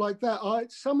stuff like that.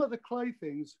 Some of the clay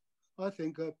things I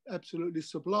think are absolutely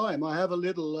sublime. I have a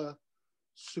little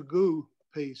Segou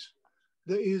piece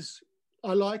that is,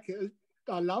 I like it.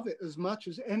 I love it as much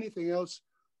as anything else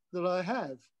that I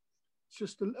have. It's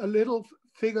just a little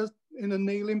figure in a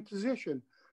kneeling position.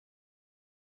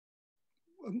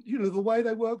 You know, the way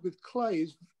they work with clay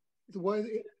is the way,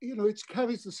 you know, it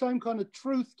carries the same kind of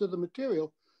truth to the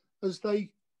material as they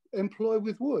employ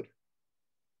with wood.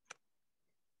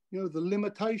 You know, the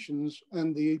limitations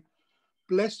and the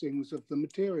blessings of the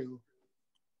material.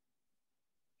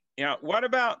 Yeah, what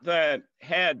about the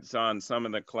heads on some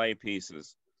of the clay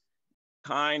pieces?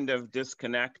 Kind of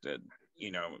disconnected, you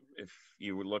know, if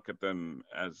you would look at them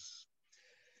as,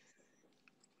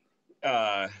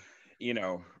 you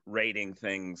know, rating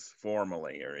things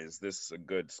formally, or is this a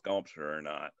good sculpture or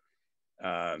not?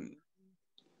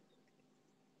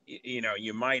 You know,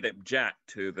 you might object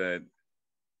to the,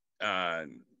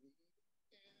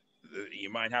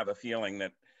 you might have a feeling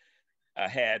that a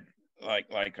head,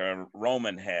 like a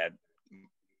Roman head,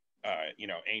 you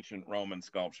know, ancient Roman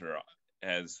sculpture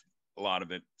has a lot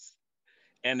of it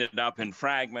ended up in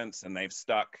fragments, and they've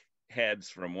stuck heads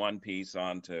from one piece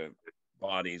onto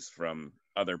bodies from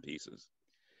other pieces.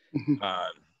 I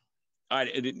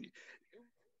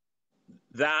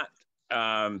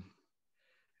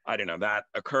don't know, that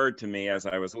occurred to me as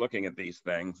I was looking at these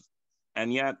things,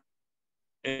 and yet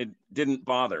it didn't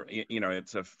bother. You know,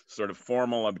 it's a sort of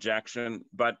formal objection,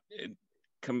 but it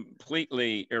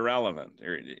completely irrelevant.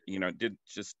 Or, you know,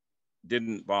 just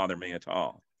didn't bother me at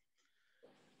all.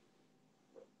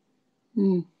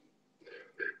 The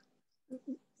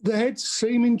heads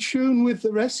seem in tune with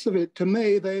the rest of it to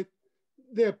me. They're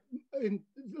in,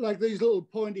 like these little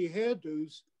pointy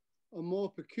hairdos are more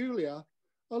peculiar.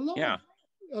 A lot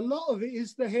of it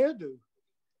is the hairdo.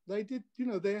 They did, you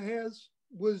know, their hairs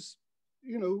was,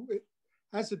 you know, it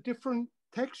has a different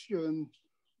texture and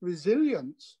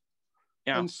resilience.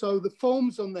 Yeah. And so the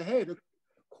forms on the head are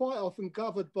quite often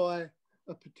governed by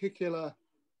a particular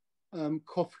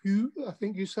coiffure, I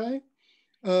think you say.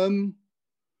 And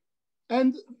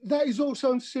that is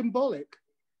also symbolic.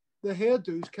 The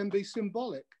hairdos can be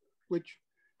symbolic, which,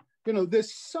 you know,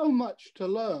 there's so much to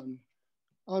learn.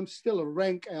 I'm still a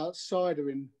rank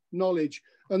outsider in knowledge.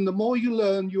 And the more you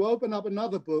learn, you open up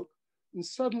another book, and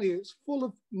suddenly it's full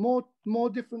of more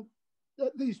different,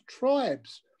 these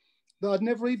tribes that I'd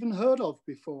never even heard of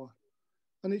before.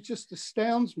 And it just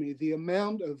astounds me, the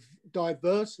amount of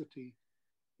diversity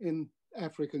in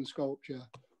African sculpture,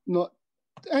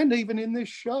 and even in this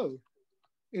show,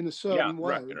 in a certain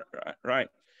way. Right.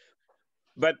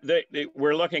 But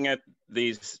we're looking at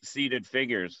these seated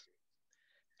figures,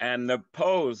 and the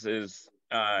pose is,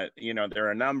 you know, there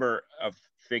are a number of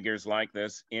figures like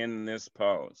this in this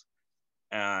pose.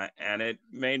 And it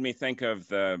made me think of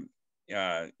the,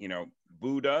 you know,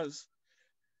 Buddhas.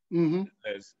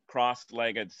 There's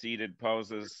cross-legged seated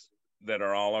poses that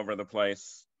are all over the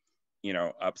place, you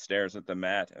know, upstairs at the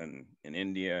Met and in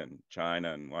India and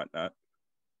China and whatnot.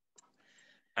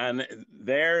 And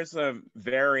there's a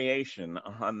variation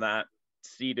on that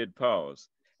seated pose,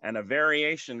 and a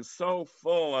variation so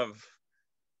full of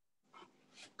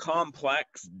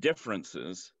complex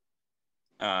differences,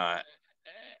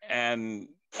 and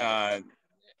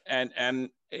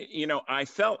you know, I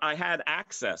felt I had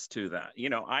access to that. You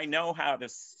know, I know how to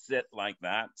sit like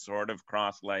that, sort of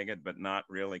cross-legged, but not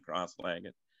really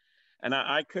cross-legged, and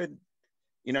I could,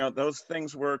 you know, those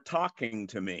things were talking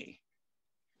to me.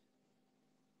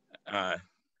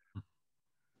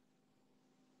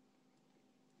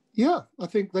 Yeah, I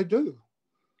think they do.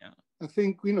 Yeah. I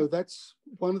think, you know, that's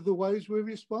one of the ways we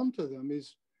respond to them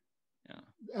is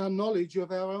our knowledge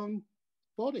of our own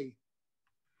body,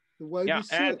 the way we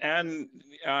sit. And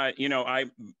you know,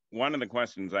 one of the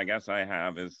questions I guess I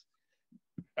have is,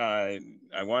 I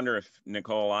wonder if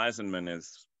Nicole Eisenman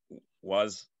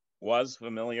was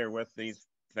familiar with these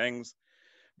things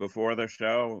before the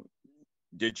show.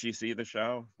 Did she see the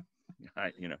show?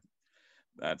 You know,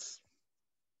 that's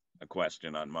a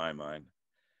question on my mind.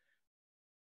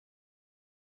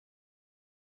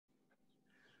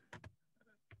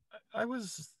 I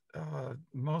was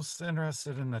most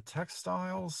interested in the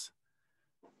textiles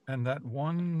and that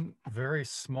one very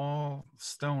small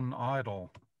stone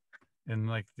idol in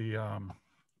like the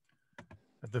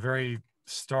at the very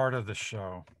start of the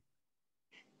show,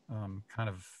 kind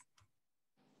of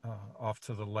off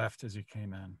to the left as you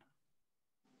came in.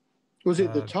 Was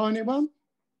it the tiny one?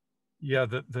 Yeah,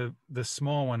 the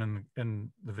small one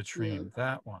in the vitrine. Yeah.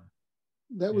 That one.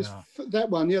 That was that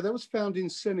one. Yeah, that was found in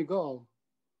Senegal.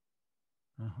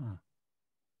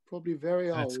 Probably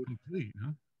very old. It's complete,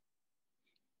 huh?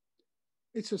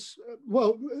 It's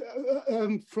well,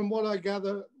 from what I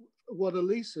gather, what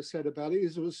Elisa said about it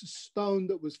is it was a stone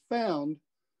that was found,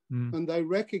 and they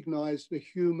recognized the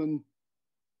human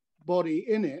body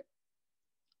in it,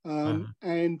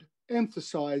 and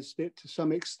emphasized it to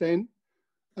some extent,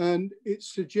 and it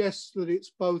suggests that it's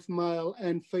both male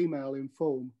and female in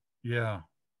form. Yeah,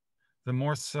 the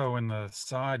more so in the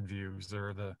side views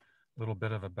or the little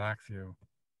bit of a back view.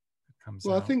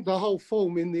 Well, I think the whole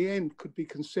form in the end could be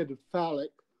considered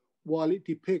phallic while it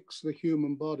depicts the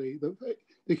human body,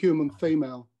 the human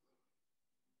female.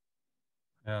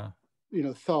 Yeah. You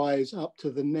know, thighs up to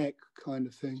the neck kind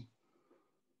of thing.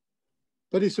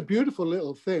 But it's a beautiful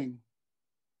little thing.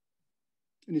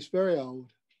 And it's very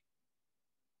old.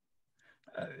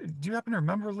 Do you happen to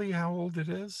remember, Lee, how old it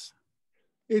is?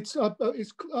 It's I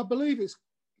believe it's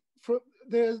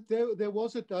there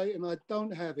was a date, and I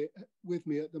don't have it with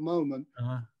me at the moment.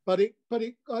 But it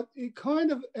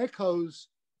kind of echoes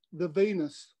the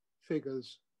Venus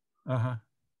figures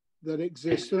that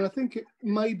exist, and I think it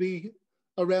may be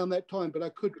around that time, but I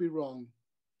could be wrong.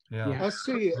 Yeah, I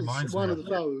see it as one of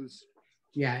those.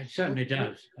 Yeah, it certainly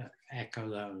does echo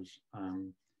those.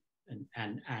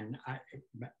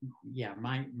 Yeah,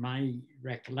 my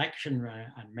recollection,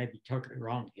 and maybe totally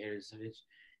wrong here, is that it's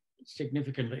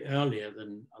significantly earlier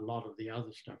than a lot of the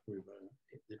other stuff we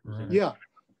were. Yeah,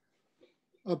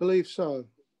 I believe so.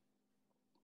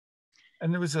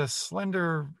 And there was a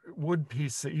slender wood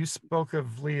piece that you spoke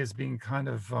of, Lee, as being kind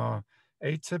of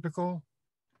atypical.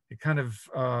 It kind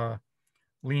of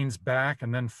leans back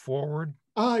and then forward.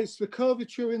 It's the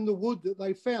curvature in the wood that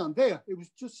they found. There, it was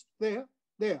just there.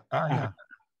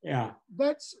 Yeah.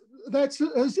 That's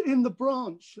as in the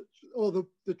branch or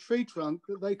the tree trunk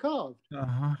that they carved.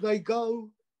 They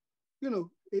go, you know,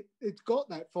 it's got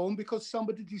that form because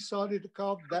somebody decided to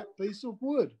carve that piece of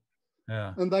wood.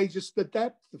 Yeah. And they just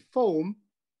adapt the form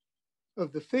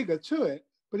of the figure to it.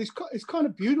 But it's kind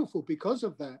of beautiful because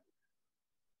of that.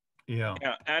 Yeah.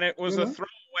 Yeah, and it was a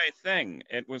throwaway thing.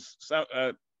 It was so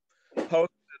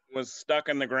post that was stuck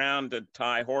in the ground to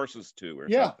tie horses to or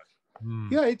something.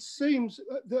 Yeah, it seems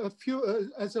that a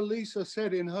few, as Elisa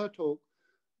said in her talk,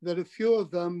 that a few of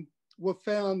them were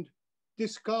found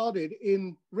discarded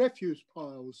in refuse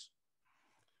piles.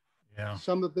 Yeah.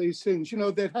 Some of these things, you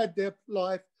know, they've had their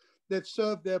life, they've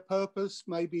served their purpose,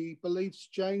 maybe beliefs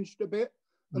changed a bit,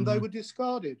 and they were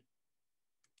discarded.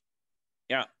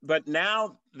 Yeah, but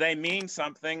now they mean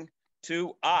something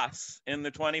to us in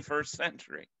the 21st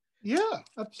century. Yeah,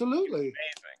 absolutely.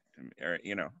 Amazing.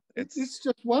 You know, it's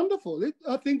just wonderful.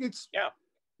 I think it's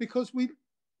because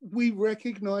we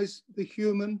recognize the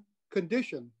human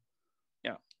condition.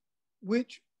 Yeah.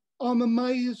 Which I'm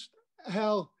amazed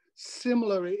how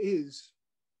similar it is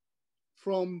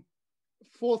from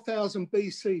 4000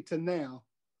 BC to now.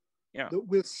 Yeah. That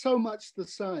we're so much the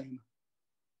same.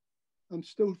 I'm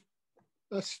still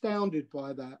astounded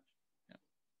by that.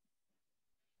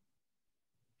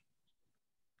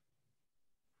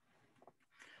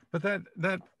 But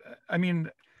that I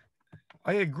mean,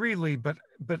 I agree, Lee. But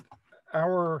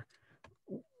our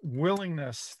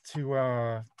willingness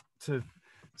to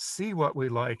see what we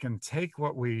like and take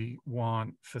what we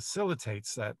want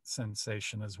facilitates that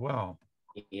sensation as well.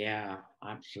 Yeah,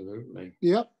 absolutely.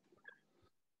 Yep.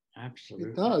 Absolutely.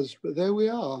 It does, but there we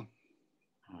are.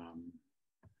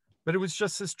 But it was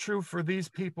just as true for these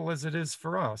people as it is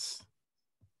for us.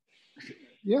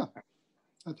 Yeah,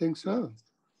 I think so.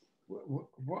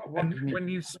 And when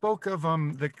you spoke of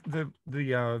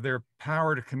their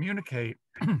power to communicate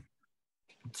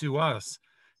to us,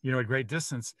 you know, at great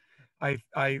distance, I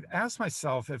asked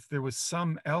myself if there was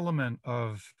some element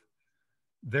of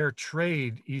their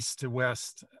trade east to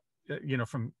west, you know,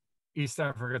 from East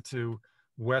Africa to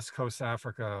West Coast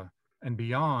Africa and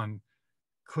beyond,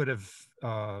 could have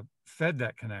fed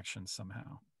that connection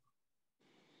somehow.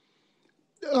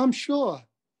 I'm sure.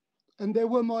 And there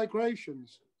were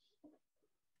migrations.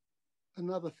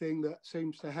 Another thing that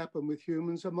seems to happen with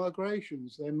humans are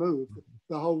migrations. They move.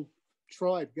 The whole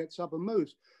tribe gets up and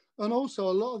moves. And also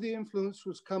a lot of the influence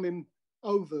was coming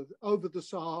over the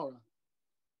Sahara,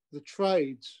 the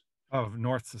trades. Of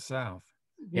north to south.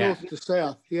 North to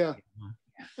south, yeah.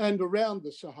 And around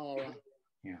the Sahara.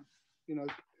 Yeah. You know,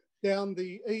 down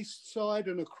the east side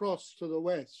and across to the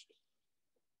west.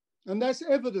 And that's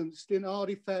evidenced in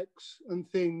artifacts and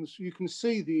things. You can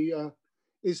see the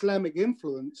Islamic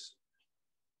influence.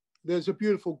 There's a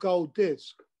beautiful gold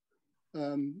disc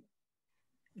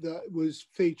that was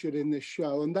featured in this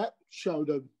show, and that showed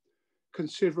a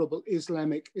considerable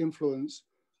Islamic influence.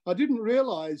 I didn't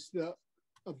realize that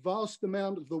a vast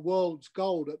amount of the world's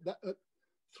gold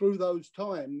through those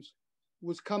times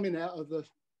was coming out of the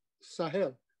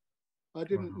Sahel. I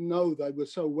didn't know they were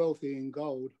so wealthy in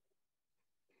gold.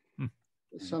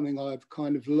 It's something I've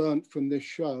kind of learned from this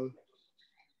show.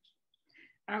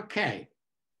 Okay.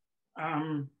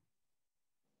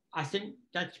 I think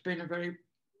that's been a very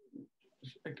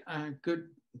good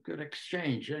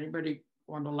exchange. Anybody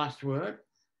want the last word?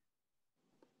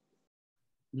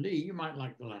 Lee, you might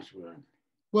like the last word.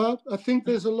 Well, I think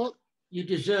there's a lot. You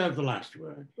deserve the last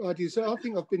word. I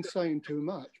think I've been saying too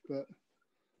much, but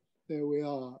there we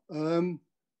are.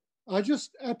 I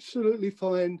just absolutely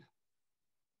find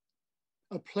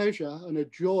a pleasure and a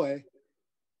joy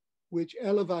which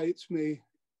elevates me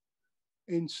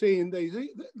in seeing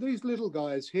these little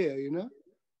guys here, you know.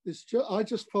 I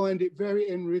just find it very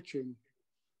enriching.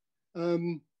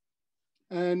 And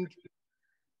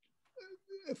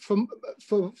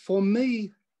for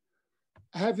me,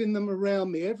 having them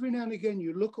around me, every now and again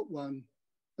you look at one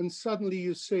and suddenly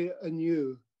you see it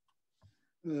anew,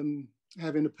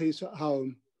 having a piece at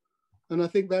home. And I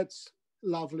think that's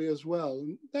lovely as well.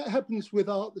 And that happens with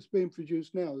art that's being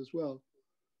produced now as well.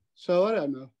 So I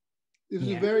don't know. It was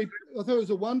I thought it was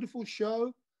a wonderful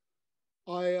show.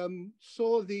 I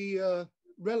saw the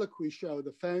reliquary show,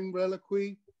 the Fang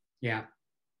reliquary. Yeah.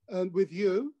 And with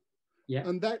you. Yeah.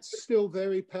 And that's still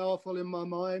very powerful in my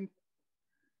mind.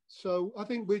 So I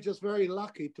think we're just very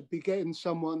lucky to be getting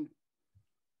someone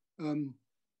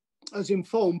as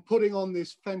informed, putting on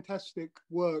this fantastic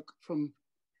work from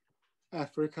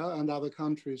Africa and other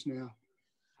countries now.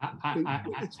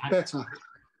 It's better.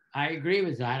 I agree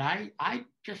with that. I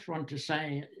just want to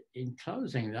say in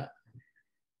closing that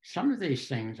some of these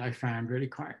things I found really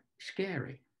quite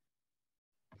scary.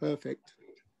 Perfect.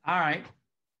 All right.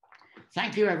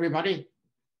 Thank you, everybody.